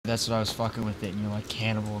That's what I was fucking with it, and you're like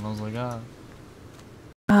cannibal, and I was like,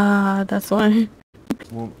 ah. That's why.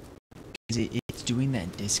 Well, it's doing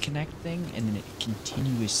that disconnect thing, and then it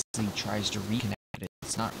continuously tries to reconnect it.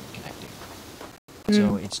 It's not reconnecting.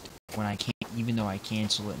 So it's when I can't, even though I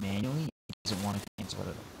cancel it manually, it doesn't want to cancel it at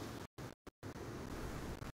all.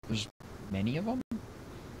 There's many of them?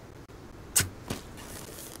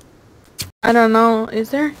 I don't know. Is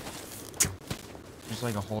there? There's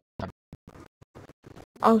like a whole...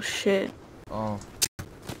 Oh, shit. Oh.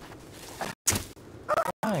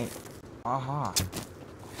 Right. Aha.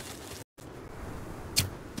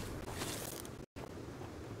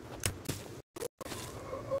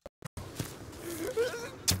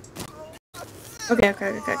 Okay.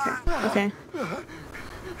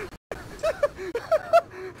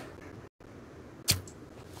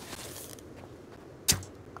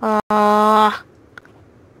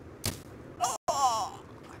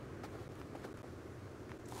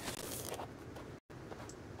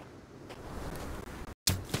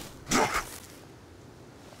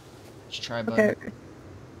 Just try, bud. Okay.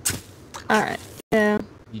 Alright. Yeah.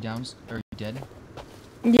 You down? Or you dead?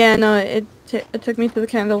 Yeah, no, it took me to the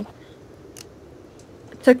candle.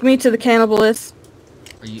 It took me to the cannibalist.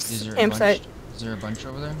 Are you? Is there campsite. a bunch? Is there a bunch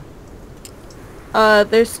over there?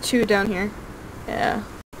 There's 2 down here. Yeah.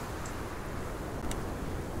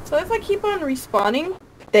 So if I keep on respawning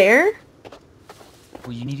there...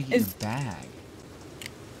 Well, you need to get your bag.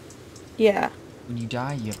 Yeah. When you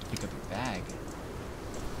die, you have to pick up your bag. You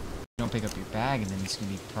don't pick up your bag, and then it's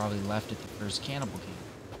gonna be probably left at the first cannibal camp.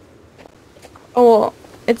 Oh, well,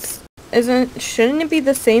 shouldn't it be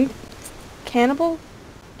the same cannibal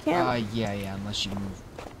camp? Yeah, unless you move.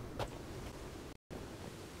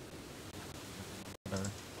 Whatever.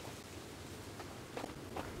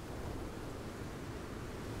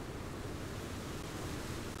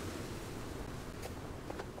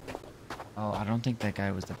 Oh, I don't think that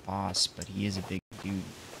guy was the boss, but he is a big dude.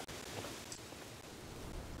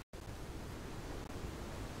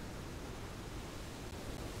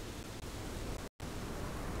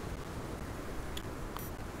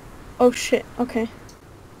 Oh shit, okay.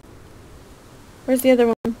 Where's the other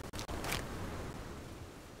one?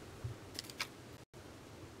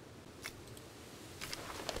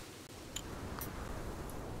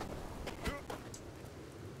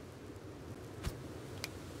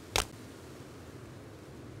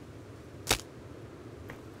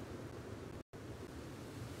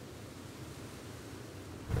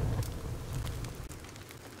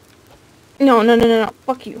 No,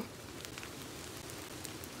 fuck you.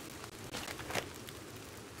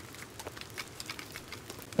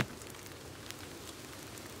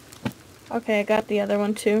 Okay, I got the other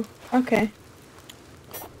one too. Okay.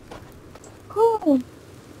 Cool.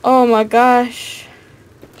 Oh my gosh.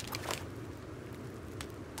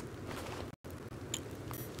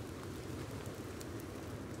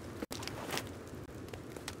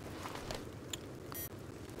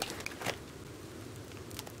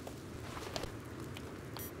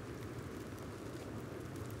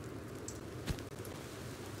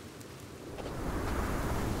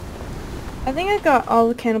 I think I got all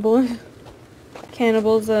the cannibals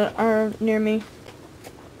that are near me.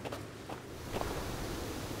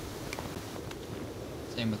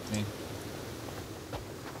 Same with me.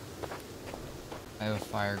 I have a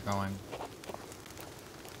fire going.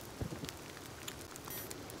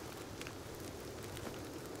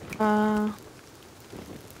 I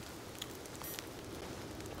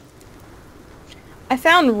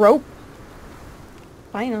found rope.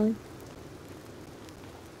 Finally.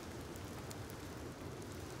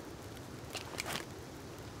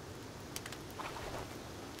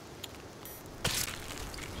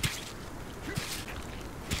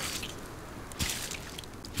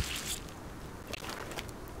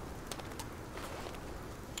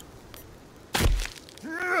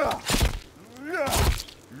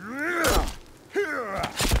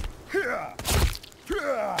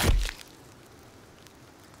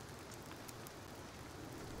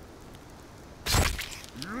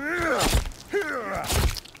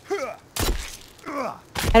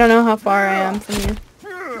 I don't know how far I am from you.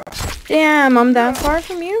 Damn, I'm that far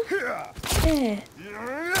from you? Shit.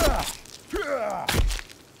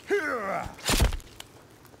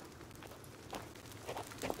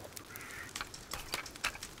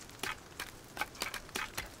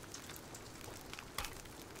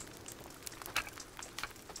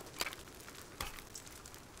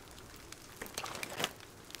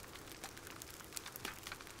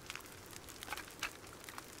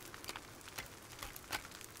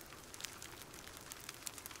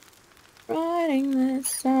 Writing this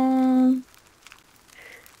song.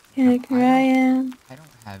 Here I am. I don't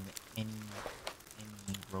have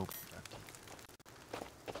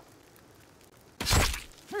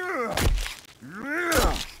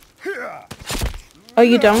Oh,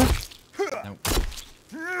 you don't? Nope.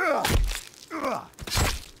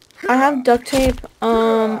 I have duct tape.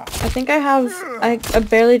 I think I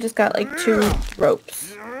barely just got like 2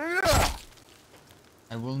 ropes.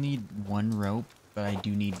 I will need 1 rope, but I do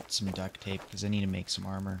need some duct tape because I need to make some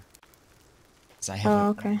armor. 'Cause I have Oh,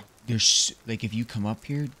 okay. there's like if you come up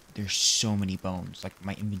here, there's so many bones. Like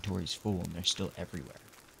my inventory's full and they're still everywhere.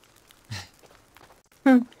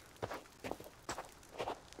 Hmm.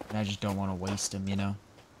 And I just don't want to waste them, you know?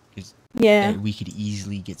 Because Yeah. we could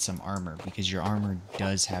easily get some armor because your armor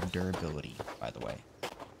does have durability, by the way.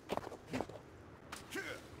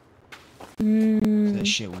 So that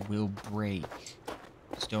shit will break.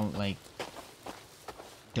 Just don't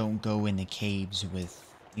go in the caves with,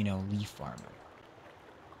 leaf armor.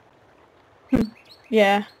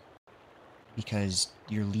 Yeah. Because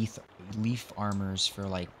your leaf armor's for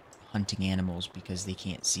like hunting animals because they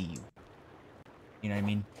can't see you. You know what I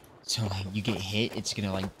mean? So like you get hit, it's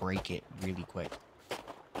gonna like break it really quick.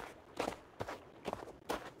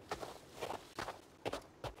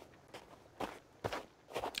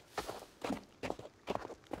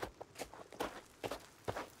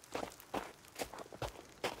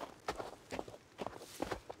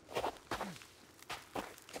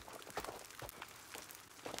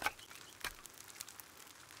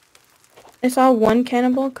 I saw one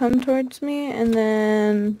cannibal come towards me, and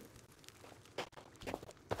then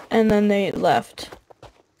they left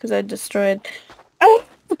because I destroyed. Oh,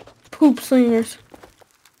 poop slingers!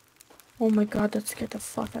 Oh my god, that scared the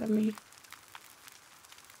fuck out of me.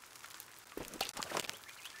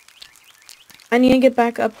 I need to get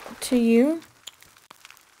back up to you,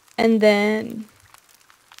 and then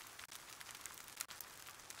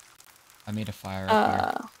I made a fire up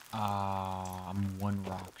here. I'm 1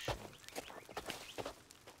 rock short.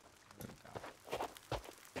 There we go.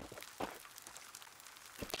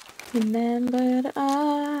 remembered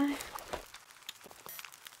I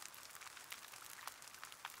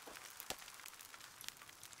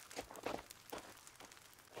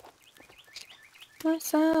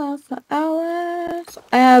myself for hours.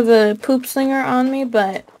 I have a poop slinger on me,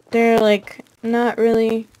 but they're like not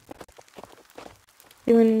really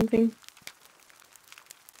doing anything.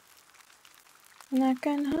 And I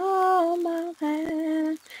can hold my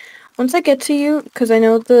hand. Once I get to you, because I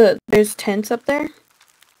know there's tents up there,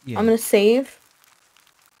 Yeah. I'm gonna save.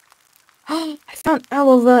 Oh, I found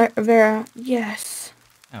aloe vera. Yes.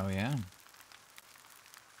 Oh yeah.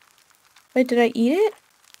 Wait, did I eat it?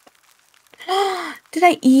 Did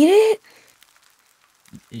I eat it?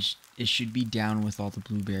 It should be down with all the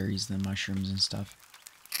blueberries, the mushrooms and stuff.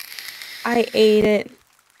 I ate it.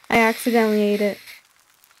 I accidentally ate it.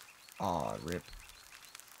 Aw, rip.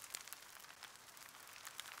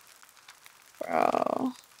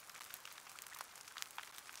 Bro.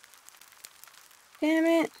 Damn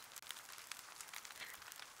it.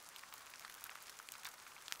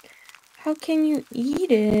 How can you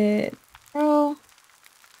eat it, bro? What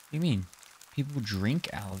do you mean? People drink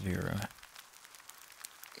aloe vera.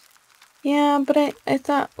 Yeah, but I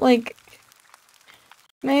thought, like,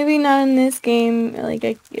 maybe not in this game. Like,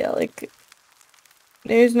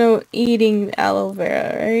 there's no eating aloe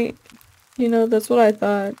vera, right? You know, that's what I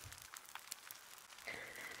thought.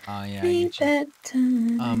 Oh yeah, I Need get you. that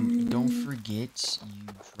time. Don't forget you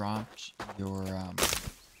dropped your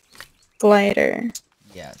Glider.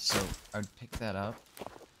 yeah, so I'd pick that up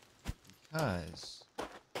because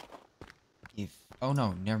oh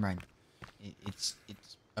no, never mind. It's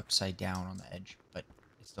upside down on the edge, but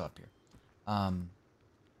it's still up here.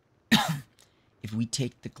 If we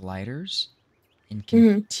take the gliders and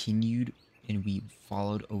continued and we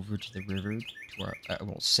followed over to the river to our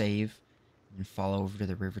we'll save and follow over to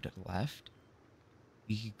the river to the left,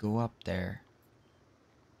 we could go up there,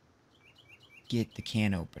 get the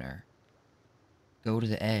can opener, go to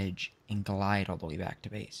the edge, and glide all the way back to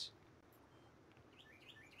base.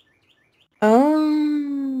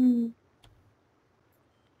 Oh.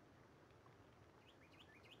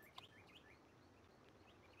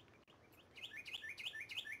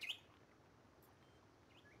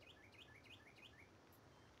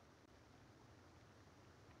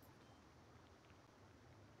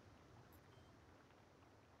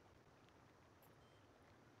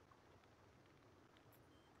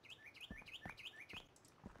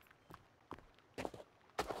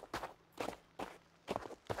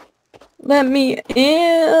 Let me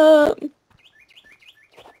in.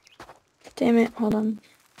 Damn it, hold on.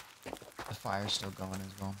 The fire's still going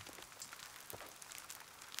as well.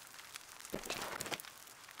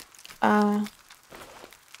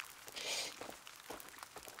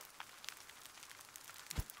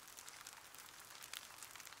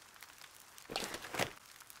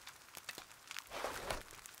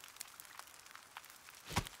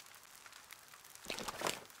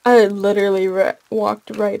 I literally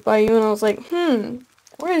walked right by you and I was like,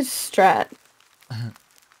 where's Strat?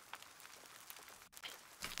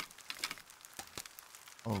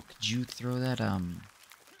 Oh, could you throw that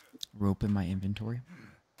rope in my inventory?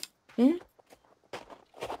 Hmm?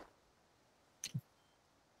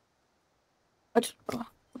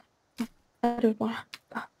 I don't want.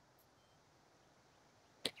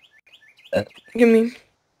 Give me.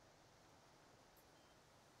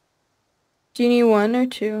 Do you need one or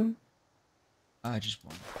two? Just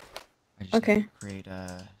one. I just Okay. need to create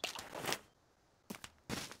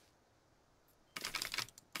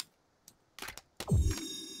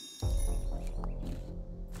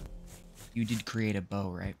You did create a bow,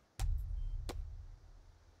 right?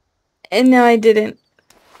 And no, I didn't.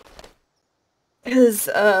 Because,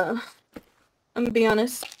 I'm gonna be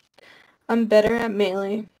honest, I'm better at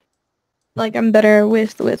melee. Like, I'm better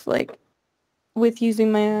with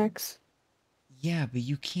using my axe. Yeah, but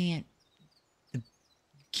you can't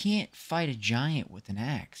fight a giant with an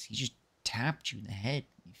axe. He just tapped you in the head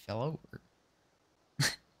and you fell over.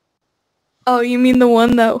 Oh, you mean the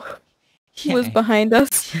one that was Yeah, behind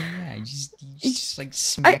us? yeah, he just like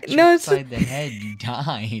I smacked you no, it's upside the head. You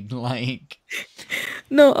died. Like,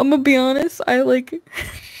 no. I'm gonna be honest.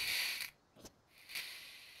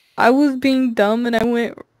 I was being dumb and I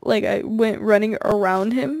went running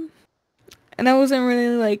around him, and I wasn't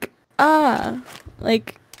really like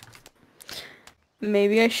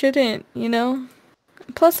maybe I shouldn't, you know.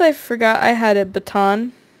 Plus, I forgot I had a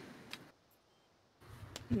baton.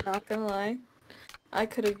 Not gonna lie, I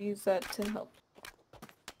could have used that to help.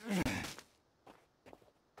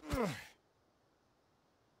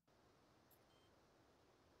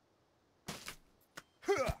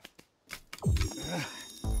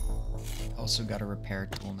 also got a repair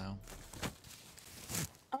tool now.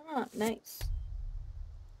 Ah, nice.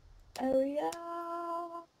 Oh yeah.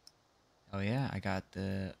 Oh yeah, I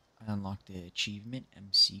unlocked the achievement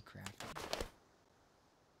MC crafting.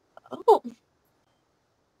 Oh.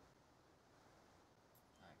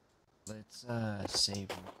 Let's save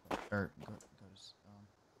real quick. Or go to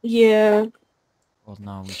Yeah. well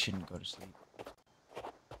no, we shouldn't go to sleep.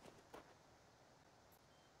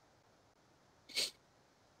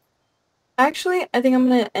 Actually, I think I'm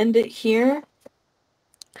gonna end it here.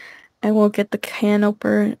 I will get the can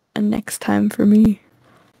opener next time for me.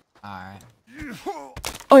 Alright. Oh,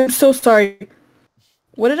 I'm so sorry.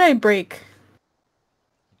 What did I break?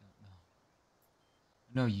 I don't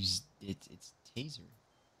know. No, it's taser.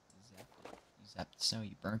 You zapped it. You zapped the snow,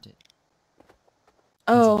 you burnt it.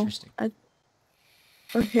 That's Oh, interesting.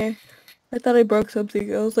 okay. I thought I broke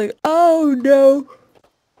something. I was like, oh no.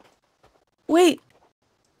 Wait,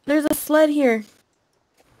 there's a sled here.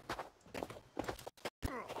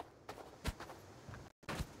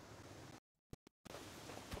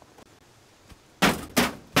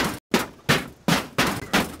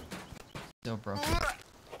 Still broken.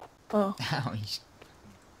 Oh, Ow,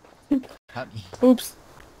 you cut me. oops.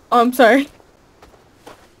 Oh, I'm sorry.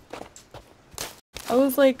 I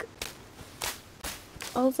was like,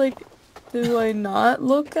 do I not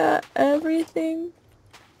look at everything?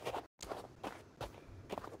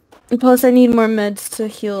 And plus, I need more meds to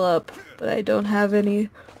heal up, but I don't have any.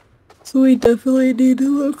 So we definitely need to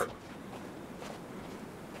look.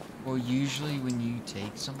 Well, usually when you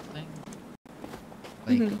take something,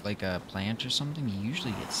 like a plant or something, you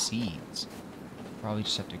usually get seeds. You probably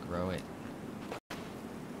just have to grow it.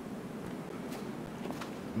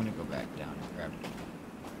 I'm gonna go back down and grab it.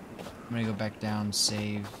 I'm gonna go back down,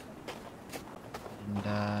 save, and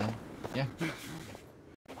yeah.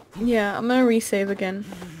 Yeah, I'm gonna resave again.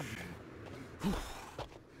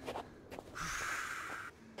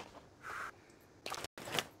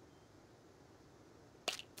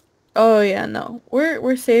 Oh yeah, no.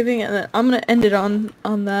 We're saving and then I'm gonna end it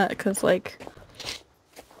on that cuz like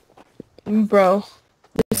bro,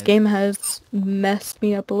 this Yeah. game has messed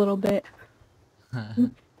me up a little bit.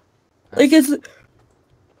 Like Alright, it's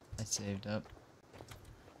I saved up.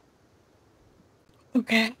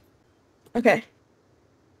 okay. Okay.